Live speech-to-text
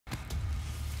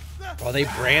Oh, they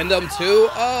brand them too?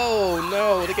 Oh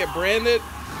no, they get branded?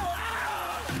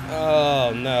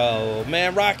 Oh no.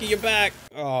 Man, Rocky, you're back.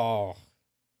 Oh,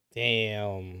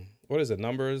 damn. What is it,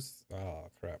 numbers? Oh,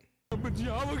 crap.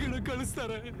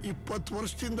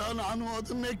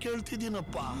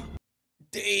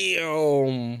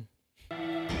 Damn.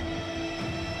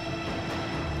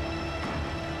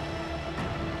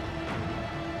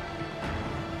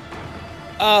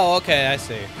 Oh, okay, I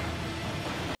see.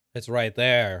 It's right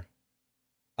there.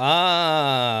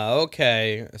 Ah,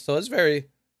 okay. So it's very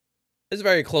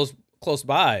close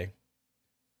by.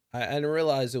 I didn't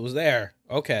realize it was there.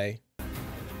 Okay.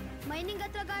 Mining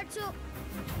hatra gatsu.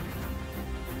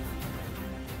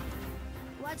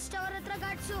 Watchtower hatra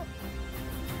gatsu.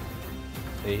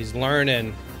 See, he's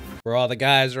learning where all the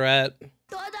guys are at.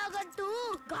 Todagattu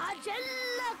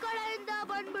gaachella kadainda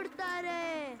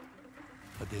bandbidtare.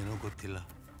 Adeno gottilla.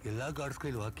 Ella guards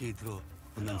kaiyalli waki idru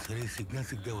ondan sari signal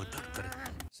sigde ottaagtare.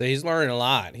 So he's learning a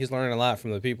lot. He's learning a lot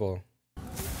from the people.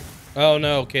 Oh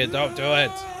no, kid, don't do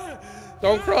it.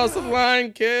 Don't cross the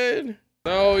line, kid.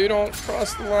 No, you don't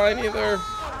cross the line either.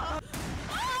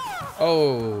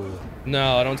 Oh,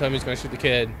 no, don't tell me he's gonna shoot the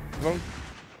kid.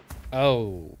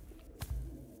 Oh.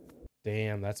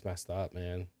 Damn, that's messed up,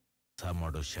 man.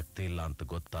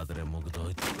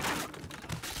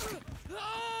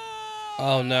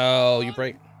 Oh no, you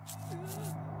break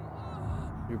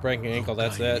an ankle,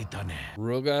 that's it.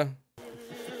 Ruga.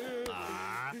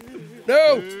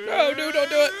 No, no, dude, don't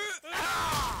do it.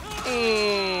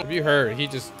 If you hurt, he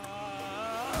just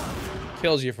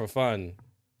kills you for fun.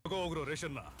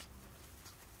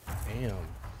 Damn.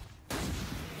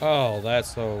 Oh,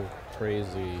 that's so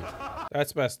crazy.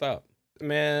 That's messed up.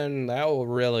 Man, that will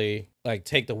really, like,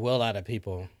 take the will out of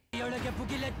people.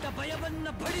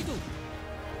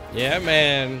 Yeah,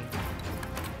 man.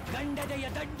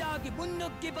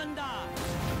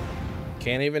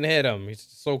 Can't even hit him. He's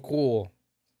so cool.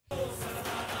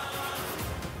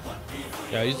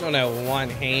 Yeah, he's doing that with one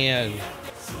hand.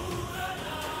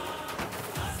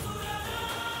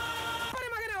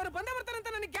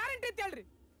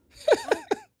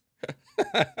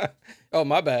 Oh,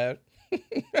 my bad.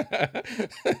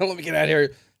 Let me get out of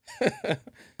here.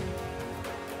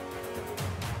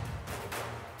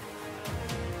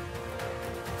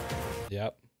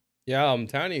 Yep. Yeah, I'm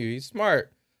telling you, he's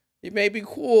smart. He may be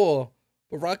cool,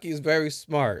 but Rocky is very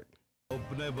smart.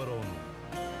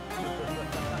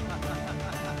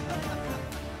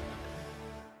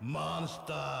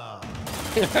 Monster.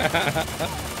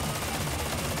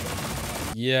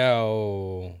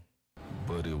 Yo.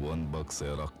 ಬರೀ ಒಂದು ಬಕ್ಸೆ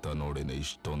ರಕ್ತ ನೋಡಿನೇ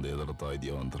ಇಷ್ಟೊಂದು ಎದರ್ತಾ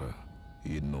ಇದೆಯೋ ಅಂದ್ರೆ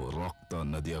ಇನ್ನು ರಕ್ತ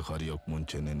ನದಿಯ ಹರಿಯೋಕ್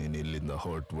ಮುಂಚೆನೆ ನೀನು ಇಲ್ಲಿಂದ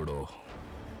ಹೊರಟ್ಬಿಡು.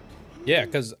 Yeah,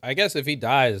 because I guess if he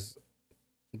dies,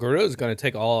 Guru's gonna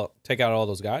take out all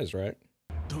those guys, right?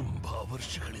 ತುಂಬಾ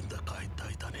ವರ್ಷಗಳಿಂದ ಕಾಯ್ತಾ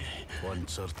ಇದ್ದಾನೆ.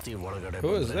 ಒಂದ್ಸರ್ತಿ ಒಳಗಡೆ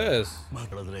Who is this?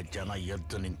 ಮಾಡಿದ್ರೆ ಜನ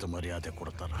ಎದ್ದು ನಿಂತು ಮರ್ಯಾದೆ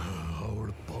ಕೊಡ್ತಾರೆ. ಅವಳ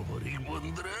ಪವರಿಗೆ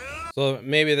ಬಂದ್ರೆ. So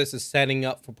maybe this is setting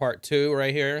up for part 2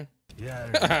 right here.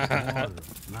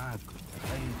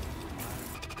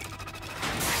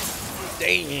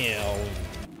 Damn.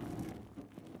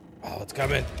 Oh, it's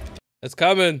coming. It's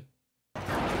coming.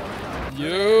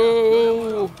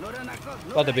 Yo.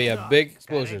 About to be a big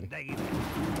explosion.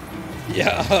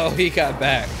 Yo, he got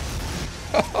back.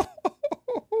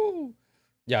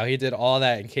 Yo, he did all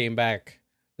that and came back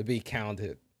to be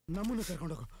counted.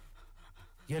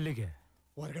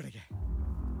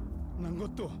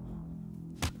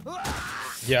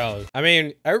 Yo, I mean,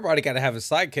 everybody got to have a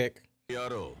sidekick.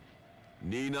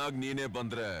 ನೀನಾಗ್ ನೀನೇ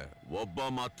ಬಂದ್ರೆ ಒಬ್ಬ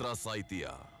ಮಾತ್ರ ಸಾಯ್ತೀಯ,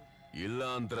 ಇಲ್ಲ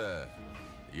ಅಂದ್ರೆ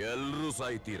ಎಲ್ರೂ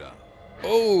ಸಾಯ್ತೀರಾ.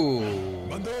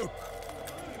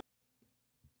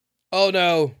 Oh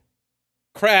no.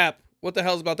 Crap. What the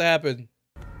hell's about to happen?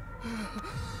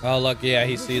 Oh look, yeah,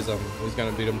 he sees him. He's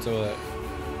gonna beat him to it.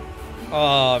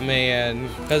 Oh man,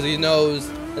 because he knows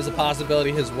there's a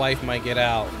possibility his wife might get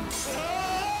out.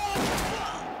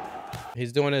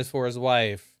 He's doing this for his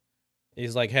wife.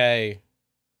 He's like, hey,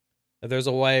 if there's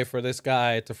a way for this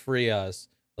guy to free us,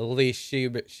 at least she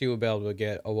would be able to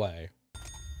get away.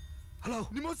 Hello.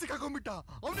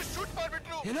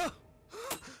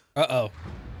 Uh-oh.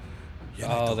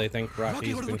 Oh, they think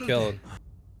Rocky's been killed.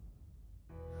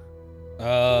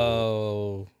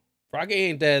 Oh. Rocky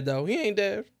ain't dead, though. He ain't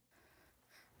dead.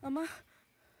 Amma.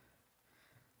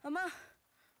 Amma.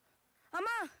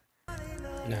 Amma.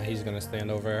 Nah, he's gonna stand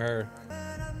over her.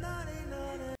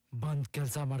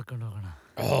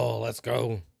 Oh, let's go.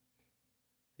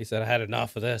 He said I had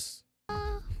enough of this.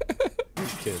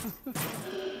 Kid.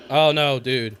 Oh no,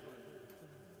 dude.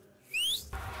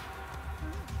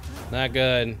 Not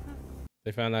good.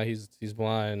 They found out he's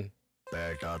blind.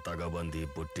 ಪೇಟ ತಗೊಬಂದು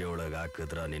ಬುಟ್ಟಿ ಒಳಗೆ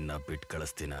ಹಾಕಿದ್ರ ನಿನ್ನ ಬಿಟ್ಟು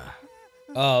ಕಳಿಸ್ತೀನ.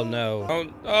 Oh no.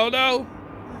 Oh no.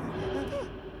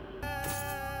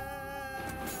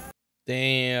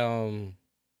 Damn.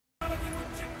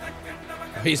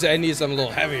 He said I need something a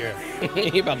little heavier.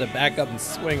 He about to back up and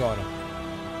swing on him.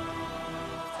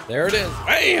 There it is.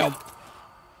 Bam!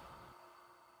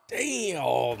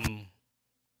 Damn.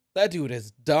 That dude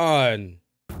is done.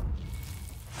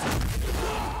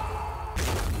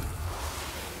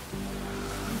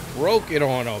 Broke it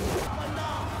on him.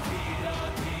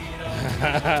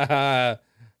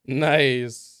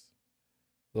 Nice.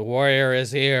 The warrior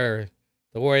is here.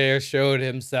 The warrior showed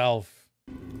himself.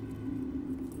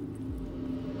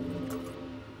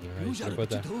 Right,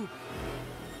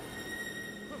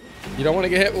 you don't want to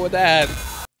get hit with that.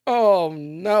 Oh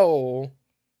no.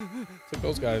 Took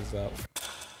those guys out.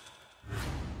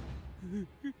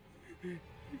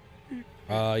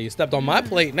 You stepped on my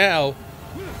plate now.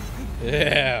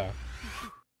 Yeah.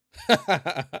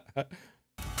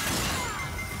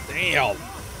 Damn.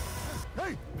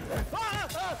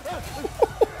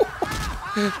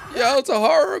 Yo, it's a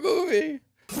horror movie.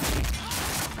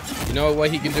 You know what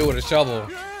he can do with a shovel?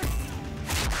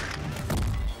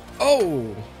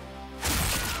 Oh.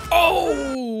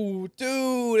 Oh,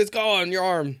 dude, it's gone. Your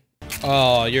arm.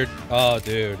 Oh, oh,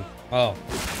 dude. Oh,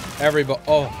 every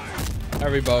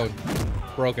bone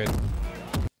broken.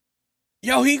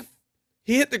 Yo, he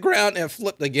hit the ground and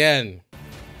flipped again.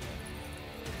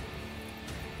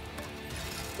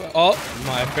 Oh,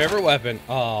 my favorite weapon.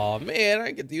 Oh man,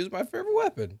 I get to use my favorite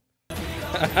weapon.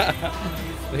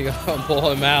 They gonna pull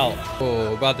him out.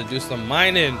 Oh, about to do some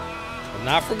mining, but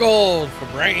not for gold, for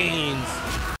brains.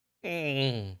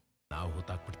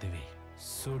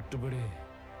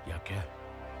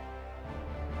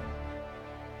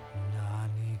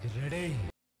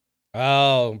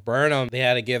 Oh, burn him. They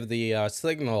had to give the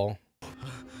signal.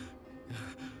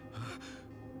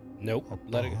 Nope.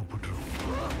 Let it go.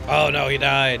 Oh no, he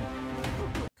died.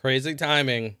 Crazy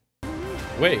timing.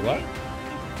 Wait, what?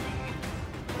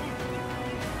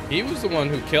 He was the one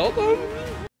who killed him?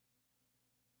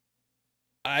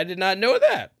 I did not know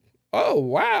that. Oh,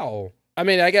 wow. I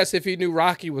mean, I guess if he knew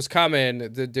Rocky was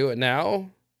coming to do it now.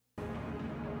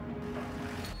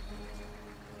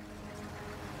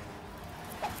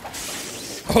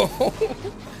 Oh,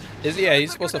 yeah,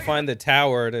 he's supposed to find the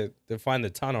tower to find the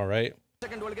tunnel, right?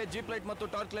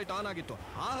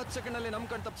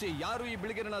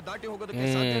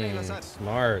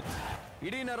 Smart.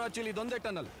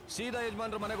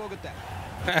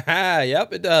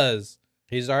 Yep, it does.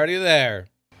 He's already there.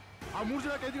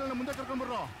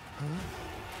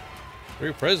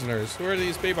 3 prisoners. Who are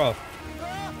these people?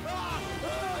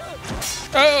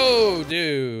 Oh,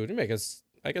 dude. You make us,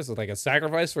 I guess it's like a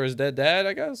sacrifice for his dead dad,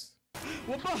 I guess.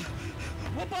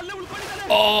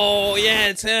 Oh, yeah,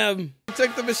 it's him. He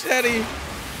took the machete.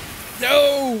 No.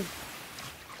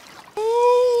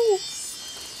 Ooh.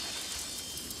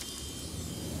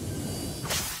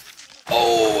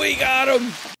 Oh, he got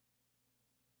him.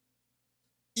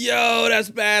 Yo,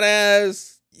 that's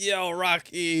badass. Yo,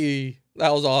 Rocky.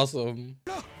 That was awesome.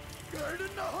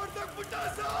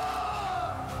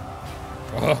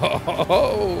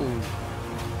 Oh.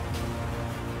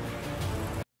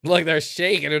 Like they're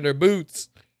shaking in their boots.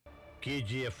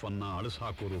 KGF ಅನ್ನ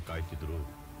ಅಳಸಾಕೋರು ಕಾಯ್ತಿದ್ರು.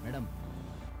 Madam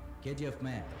KGF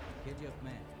man.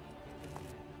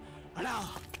 ಅಣ್ಣ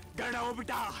ಗಡ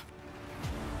ಹೋಗ್ಬಿಟ್ಟ.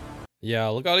 Yeah,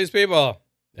 look at all these people.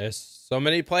 There's so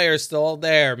many players still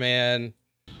there, man.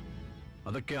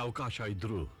 ಅದಕ್ಕೆ ಅವಕಾಶ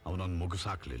ಇದ್ರು ಅವನನ್ನು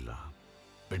ಮುಗಿಸಾಕ್ಲಿಲ್ಲ.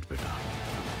 ಬಿಟ್ಬಿಟ್ಟ.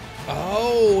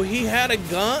 Oh, he had a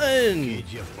gun.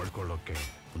 KGF ಪಡ್ಕೊಳ್ಳೋಕೆ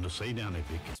ಒಂದು ಸೈನ್ಯನೇ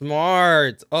ಬೇಕು.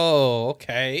 Smart. Oh,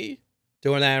 okay.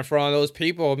 Doing that in front of those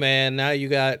people, man. Now you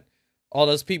got all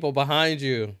those people behind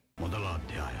you. ಮೊದಲ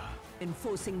ಅಧ್ಯಾಯ.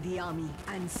 Enforcing the army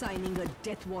and signing a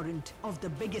death warrant of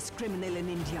the biggest criminal in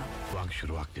India. ಇವಾಗ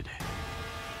ಶುರುವಾಗ್ತಿದೆ.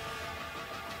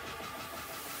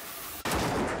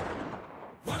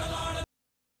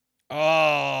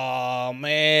 Oh,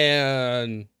 man.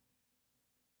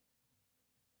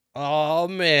 Oh,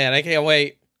 man. I can't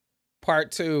wait. Part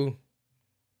 2.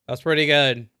 That's pretty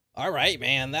good. All right,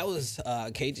 man. That was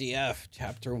KGF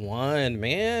Chapter 1,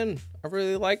 man. I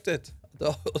really liked it.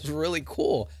 It was really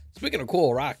cool. Speaking of cool,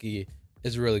 Rocky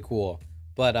is really cool.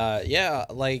 But yeah,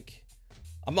 like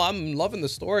I'm loving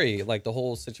the story, like the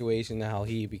whole situation, how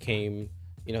he became,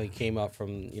 you know, he came up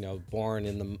from, you know, born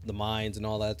in the mines and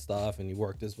all that stuff, and he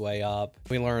worked his way up.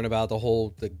 We learn about the whole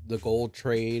the gold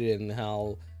trade and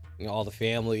how, you know, all the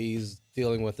families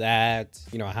dealing with that.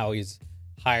 You know, how he's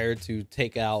hired to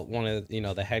take out one of, you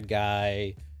know, the head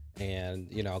guy, and,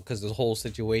 you know, because there's a whole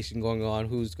situation going on,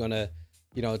 who's gonna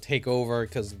you know, take over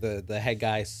because the head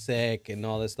guy's sick and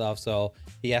all this stuff. So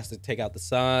he has to take out the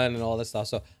son and all this stuff.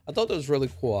 So I thought that was really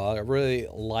cool. I really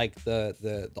liked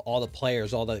the all the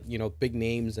players, all the, you know, big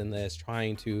names in this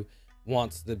trying to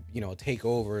wants to, you know, take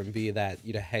over and be that,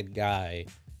 you know, head guy.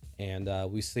 And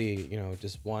we see, you know,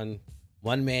 just one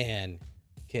man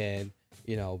can,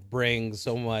 you know, bring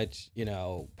so much, you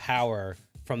know, power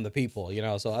from the people, you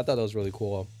know. So I thought that was really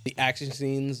cool. The action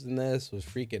scenes in this was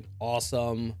freaking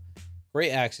awesome.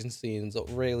 Great action scenes,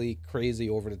 really crazy,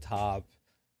 over the top,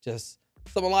 just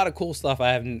a lot of cool stuff I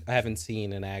haven't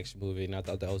seen in an action movie, and I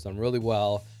thought that was done really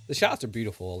well. The shots are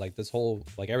beautiful, like this whole,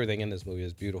 like everything in this movie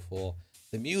is beautiful.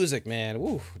 The music, man,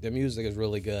 woo, the music is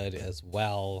really good as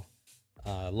well.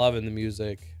 Loving the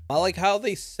music. I like how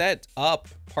they set up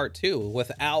part 2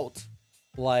 without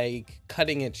like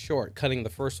cutting it short, cutting the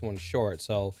first one short.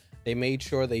 So they made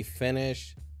sure they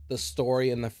finish the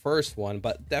story in the first one,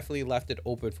 but definitely left it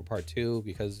open for part 2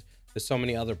 because there's so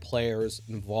many other players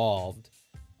involved.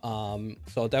 So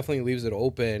it definitely leaves it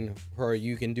open for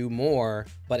you can do more,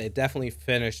 but it definitely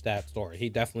finished that story. He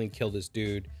definitely killed this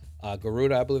dude,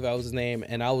 Garuda, I believe that was his name.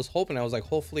 And I was hoping, I was like,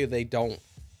 hopefully they don't,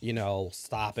 you know,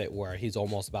 stop it where he's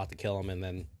almost about to kill him and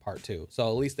then part 2. So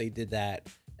at least they did that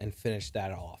and finished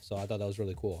that off. So I thought that was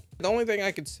really cool. The only thing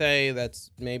I could say that's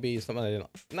maybe something I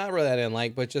didn't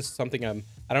like, but just something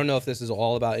I don't know if this is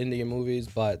all about Indian movies,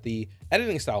 but the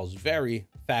editing style is very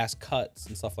fast cuts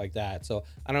and stuff like that. So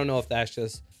I don't know if that's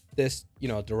just this, you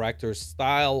know, director's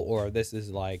style, or this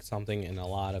is like something in a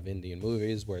lot of Indian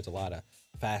movies where it's a lot of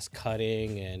fast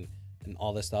cutting and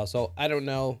all this stuff. So I don't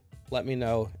know. Let me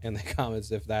know in the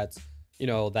comments if that's, you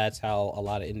know, that's how a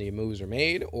lot of Indian movies are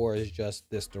made, or is just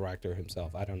this director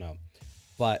himself. I don't know.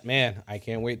 But man, I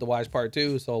can't wait to watch part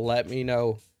 2. So let me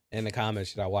know in the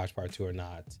comments, should I watch part 2 or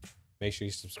not? Make sure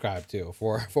you subscribe too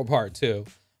for part 2.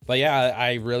 But yeah,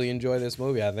 I really enjoy this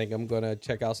movie. I think I'm gonna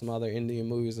check out some other Indian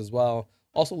movies as well.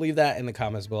 Also leave that in the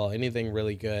comments below. Anything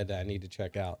really good that I need to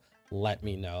check out, let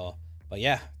me know. But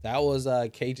yeah, that was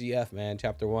KGF, man,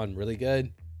 chapter 1. Really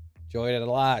good. Enjoyed it a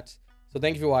lot. So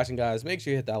thank you for watching, guys. Make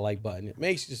sure you hit that like button.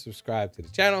 Make sure you subscribe to the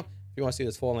channel. If you want to see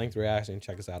this full-length reaction,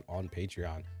 check us out on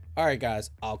Patreon. All right, guys,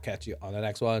 I'll catch you on the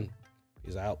next one.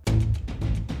 Peace out.